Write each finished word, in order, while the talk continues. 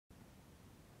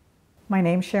My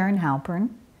name's Sharon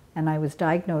and I was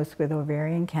diagnosed with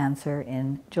ovarian cancer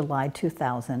in July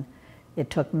 2000. It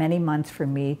took many months for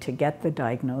me to get the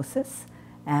diagnosis,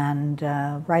 and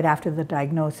right after the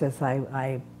diagnosis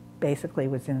I basically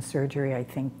was in surgery, I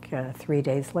think 3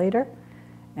 days later,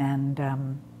 and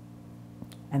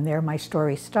there my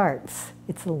story starts.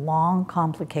 It's a long,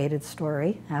 complicated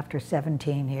story after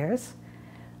 17 years.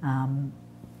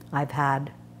 I've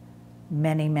had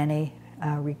many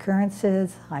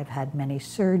recurrences. I've had many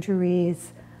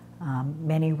surgeries,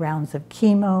 many rounds of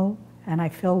chemo, and I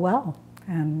feel well.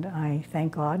 And I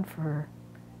thank God for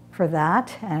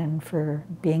that and for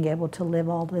being able to live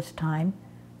all this time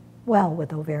well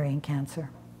with ovarian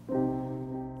cancer.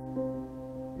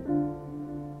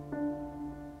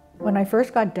 When I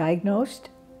first got diagnosed,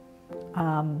 it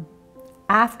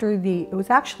was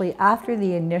actually after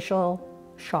the initial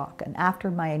shock and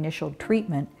after my initial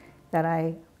treatment that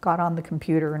I got on the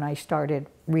computer and I started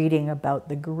reading about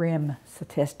the grim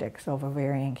statistics of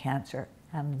ovarian cancer.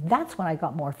 And that's when I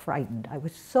got more frightened. I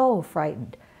was so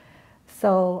frightened.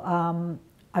 So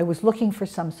I was looking for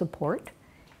some support.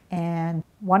 And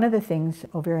one of the things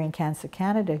Ovarian Cancer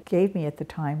Canada gave me at the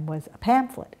time was a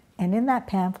pamphlet. And in that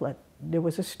pamphlet, there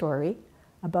was a story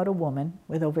about a woman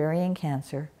with ovarian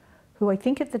cancer who I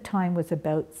think at the time was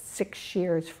about 6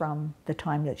 years from the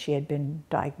time that she had been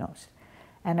diagnosed.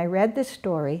 And I read this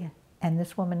story, and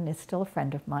this woman is still a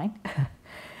friend of mine.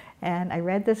 And I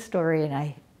read this story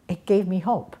and it gave me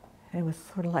hope. It was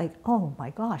sort of like, oh my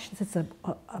gosh, this is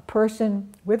a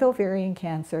person with ovarian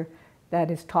cancer that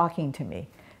is talking to me.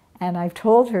 And I've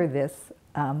told her this,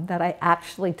 that I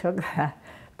actually took that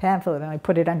pamphlet and I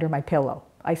put it under my pillow.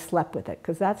 I slept with it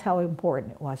because that's how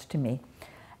important it was to me.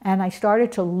 And I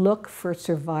started to look for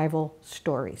survival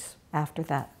stories after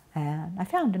that. And I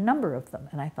found a number of them.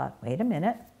 And I thought, wait a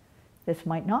minute, this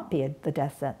might not be the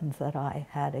death sentence that I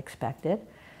had expected.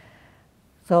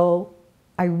 So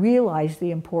I realized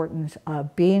the importance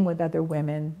of being with other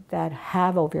women that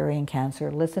have ovarian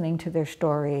cancer, listening to their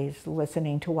stories,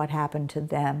 listening to what happened to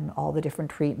them, all the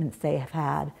different treatments they have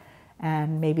had,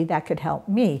 and maybe that could help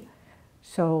me.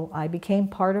 So I became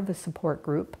part of a support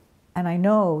group, and I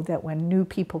know that when new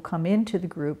people come into the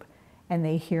group and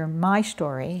they hear my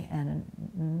story, and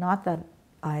not that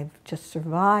I've just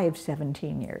survived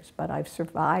 17 years, but I've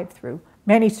survived through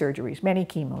many surgeries, many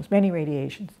chemos, many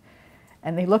radiations,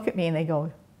 and they look at me and they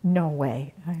go, no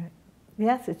way.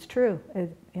 Yes, it's true.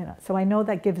 So I know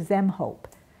that gives them hope.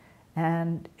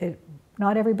 And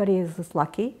not everybody is as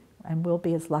lucky and will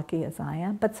be as lucky as I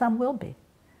am, but some will be.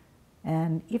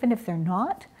 And even if they're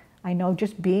not, I know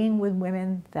just being with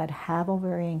women that have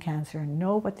ovarian cancer and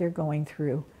know what they're going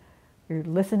through, you're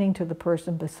listening to the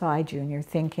person beside you and you're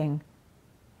thinking,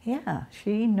 yeah,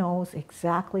 she knows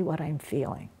exactly what I'm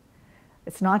feeling.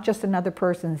 It's not just another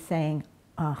person saying,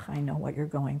 oh, I know what you're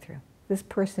going through. This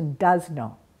person does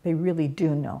know. They really do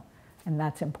know, and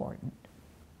that's important.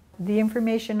 The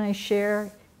information I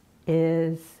share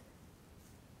is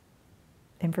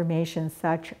information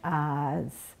such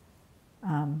as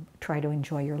try to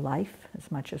enjoy your life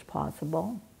as much as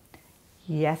possible.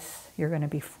 Yes, you're going to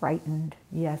be frightened.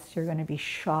 Yes, you're going to be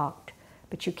shocked,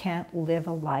 but you can't live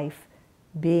a life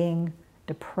being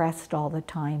depressed all the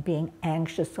time, being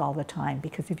anxious all the time,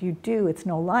 because if you do, it's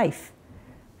no life.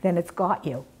 Then it's got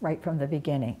you right from the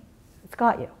beginning. It's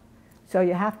got you. So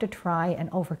you have to try and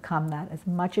overcome that as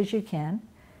much as you can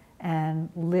and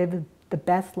live the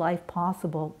best life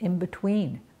possible in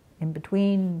between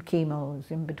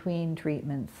chemos, in between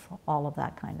treatments, all of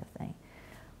that kind of thing.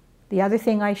 The other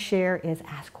thing I share is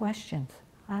ask questions.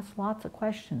 Ask lots of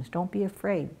questions. Don't be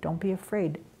afraid. Don't be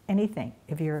afraid. Anything.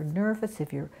 If you're nervous,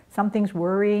 if something's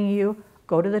worrying you,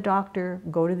 go to the doctor,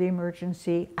 go to the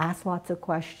emergency, ask lots of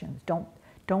questions.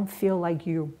 Don't feel like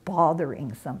you're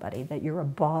bothering somebody, that you're a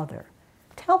bother.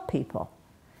 Tell people.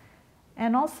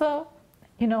 And also,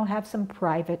 have some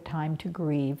private time to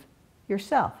grieve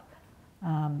yourself.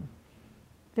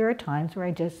 There are times where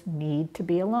I just need to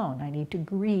be alone. I need to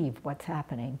grieve what's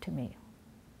happening to me.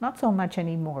 Not so much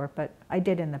anymore, but I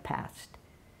did in the past.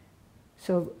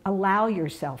 So allow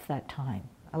yourself that time.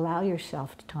 Allow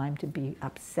yourself time to be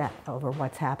upset over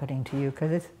what's happening to you,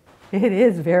 because it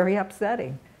is very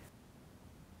upsetting.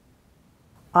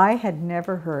 I had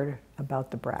never heard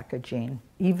about the BRCA gene.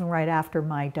 Even right after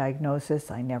my diagnosis,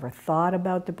 I never thought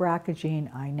about the BRCA gene.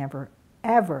 I never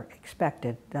ever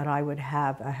expected that I would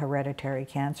have a hereditary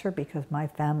cancer because my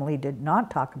family did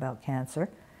not talk about cancer.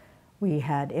 We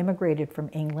had immigrated from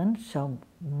England, so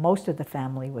most of the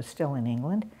family was still in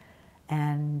England.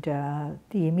 And the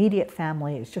immediate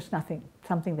family is just something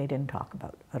they didn't talk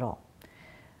about at all.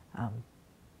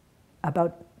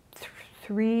 About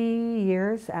 3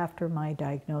 years after my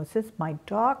diagnosis, my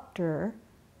doctor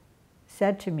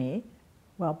said to me,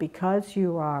 well, because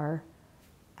you are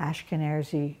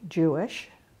Ashkenazi Jewish,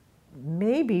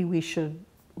 maybe we should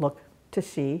look to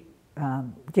see,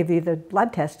 give you the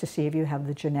blood test to see if you have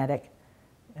the genetic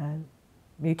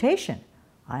mutation.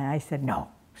 I said, no,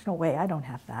 there's no way, I don't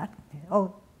have that.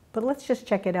 Oh, but let's just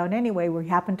check it out anyway. We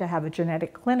happen to have a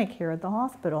genetic clinic here at the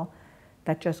hospital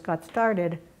that just got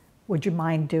started. Would you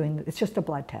mind doing, it's just a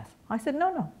blood test. I said,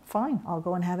 no, fine, I'll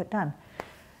go and have it done.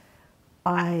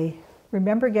 I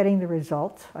remember getting the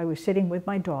results. I was sitting with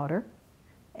my daughter,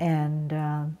 and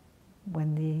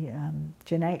when the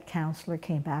genetic counselor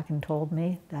came back and told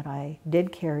me that I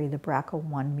did carry the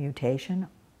BRCA1 mutation,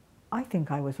 I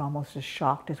think I was almost as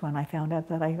shocked as when I found out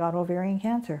that I got ovarian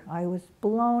cancer. I was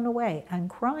blown away and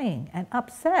crying and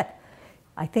upset.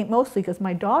 I think mostly because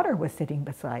my daughter was sitting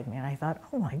beside me, and I thought,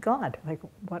 oh my God, like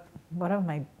what have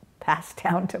I passed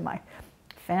down to my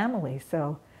family?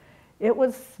 So it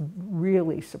was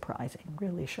really surprising,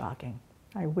 really shocking.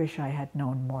 I wish I had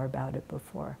known more about it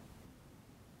before.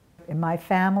 In my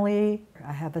family,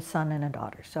 I have a son and a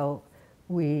daughter. So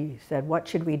we said, what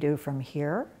should we do from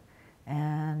here?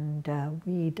 And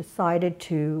we decided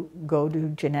to go to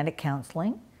genetic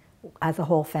counseling as a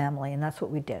whole family, and that's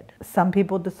what we did. Some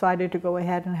people decided to go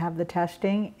ahead and have the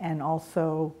testing, and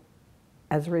also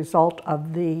as a result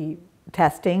of the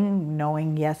testing,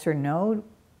 knowing yes or no,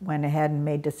 went ahead and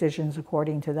made decisions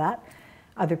according to that.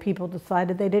 Other people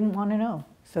decided they didn't want to know,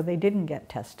 so they didn't get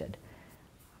tested.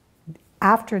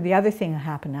 The other thing that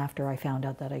happened after I found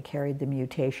out that I carried the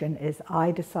mutation is I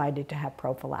decided to have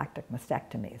prophylactic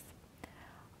mastectomies.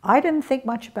 I didn't think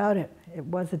much about it. It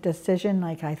was a decision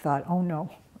like I thought, oh no,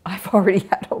 I've already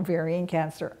had ovarian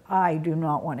cancer. I do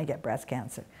not want to get breast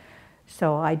cancer.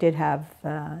 So I did have,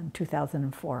 in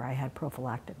 2004, I had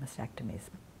prophylactic mastectomies.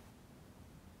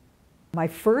 My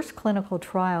first clinical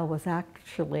trial was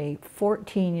actually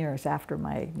 14 years after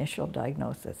my initial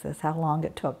diagnosis. That's how long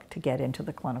it took to get into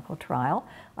the clinical trial.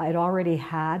 I'd already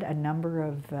had a number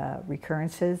of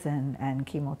recurrences and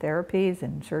chemotherapies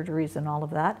and surgeries and all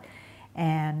of that.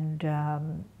 And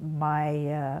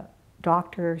my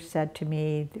doctor said to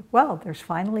me, well, there's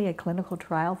finally a clinical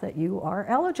trial that you are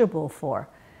eligible for.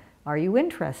 Are you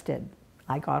interested?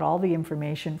 I got all the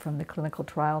information from the clinical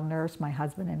trial nurse. My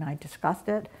husband and I discussed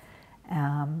it.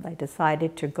 I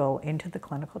decided to go into the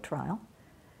clinical trial,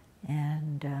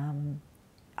 and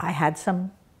I had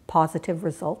some positive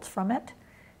results from it.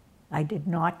 I did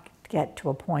not get to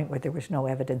a point where there was no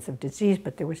evidence of disease,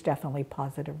 but there was definitely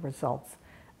positive results.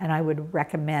 And I would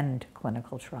recommend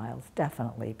clinical trials,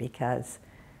 definitely, because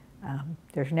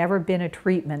there's never been a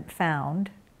treatment found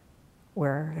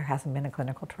where there hasn't been a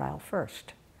clinical trial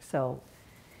first. So,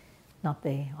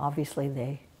 obviously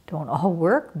they don't all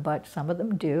work, but some of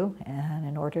them do. And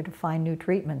in order to find new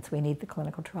treatments, we need the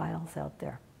clinical trials out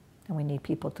there. And we need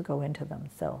people to go into them.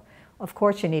 So, of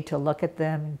course, you need to look at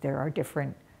them. There are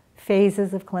different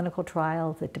phases of clinical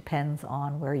trials. It depends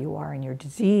on where you are in your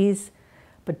disease.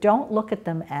 But don't look at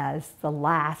them as the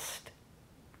last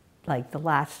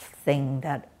thing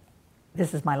that,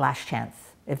 this is my last chance.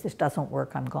 If this doesn't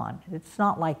work, I'm gone. It's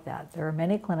not like that. There are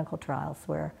many clinical trials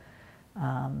where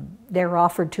they're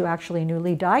offered to actually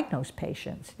newly diagnosed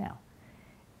patients now.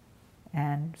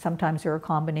 And sometimes they're a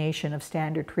combination of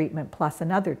standard treatment plus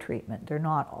another treatment. They're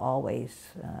not always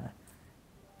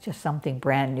just something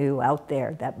brand new out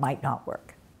there that might not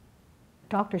work.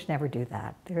 Doctors never do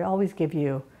that. They always give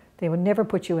you, they would never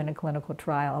put you in a clinical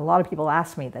trial. A lot of people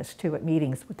ask me this too at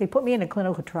meetings. Would they put me in a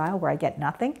clinical trial where I get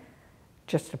nothing?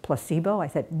 Just a placebo? I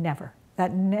said, never.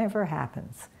 That never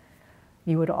happens.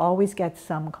 You would always get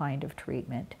some kind of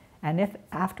treatment. And if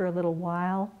after a little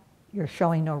while you're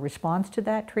showing no response to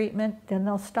that treatment, then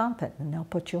they'll stop it and they'll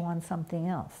put you on something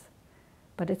else.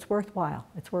 But it's worthwhile.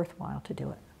 It's worthwhile to do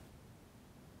it.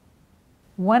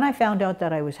 When I found out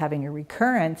that I was having a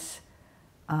recurrence,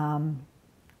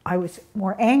 I was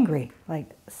more angry, like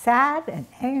sad and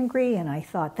angry, and I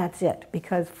thought, that's it.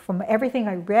 Because from everything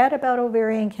I read about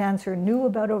ovarian cancer, knew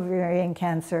about ovarian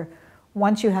cancer,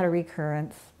 once you had a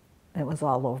recurrence, it was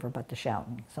all over but the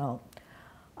shouting. So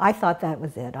I thought that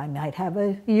was it. I might have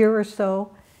a year or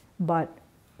so, but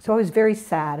so I was very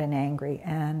sad and angry,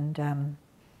 and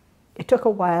it took a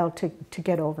while to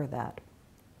get over that.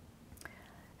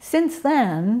 Since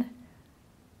then,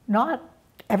 not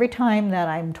every time that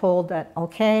I'm told that,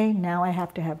 okay, now I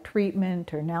have to have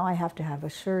treatment or now I have to have a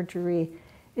surgery,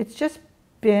 it's just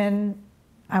been,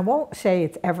 I won't say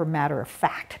it's ever matter of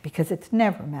fact, because it's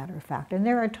never matter of fact. And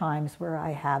there are times where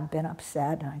I have been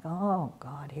upset and I go, oh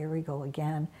God, here we go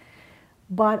again.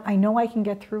 But I know I can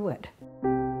get through it.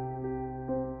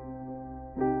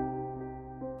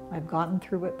 gotten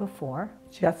through it before.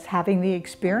 Just having the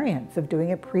experience of doing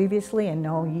it previously and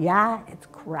know, yeah, it's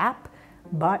crap,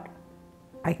 but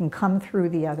I can come through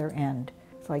the other end.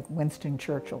 It's like Winston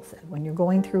Churchill said, when you're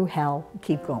going through hell,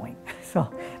 keep going.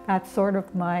 So that's sort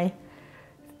of my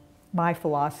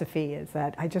philosophy, is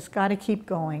that I just got to keep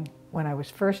going. When I was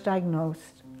first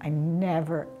diagnosed, I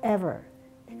never, ever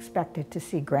expected to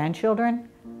see grandchildren.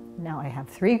 Now I have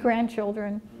 3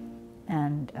 grandchildren,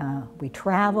 and we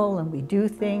travel and we do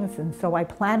things, and so I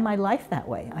plan my life that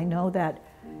way. I know that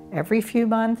every few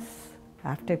months I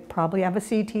have to probably have a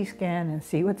CT scan and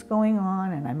see what's going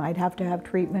on, and I might have to have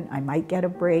treatment, I might get a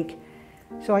break.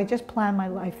 So I just plan my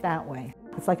life that way.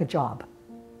 It's like a job.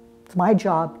 It's my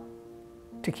job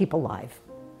to keep alive,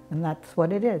 and that's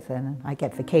what it is. And I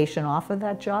get vacation off of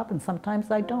that job, and sometimes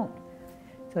I don't.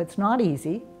 So it's not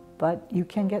easy, but you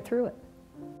can get through it.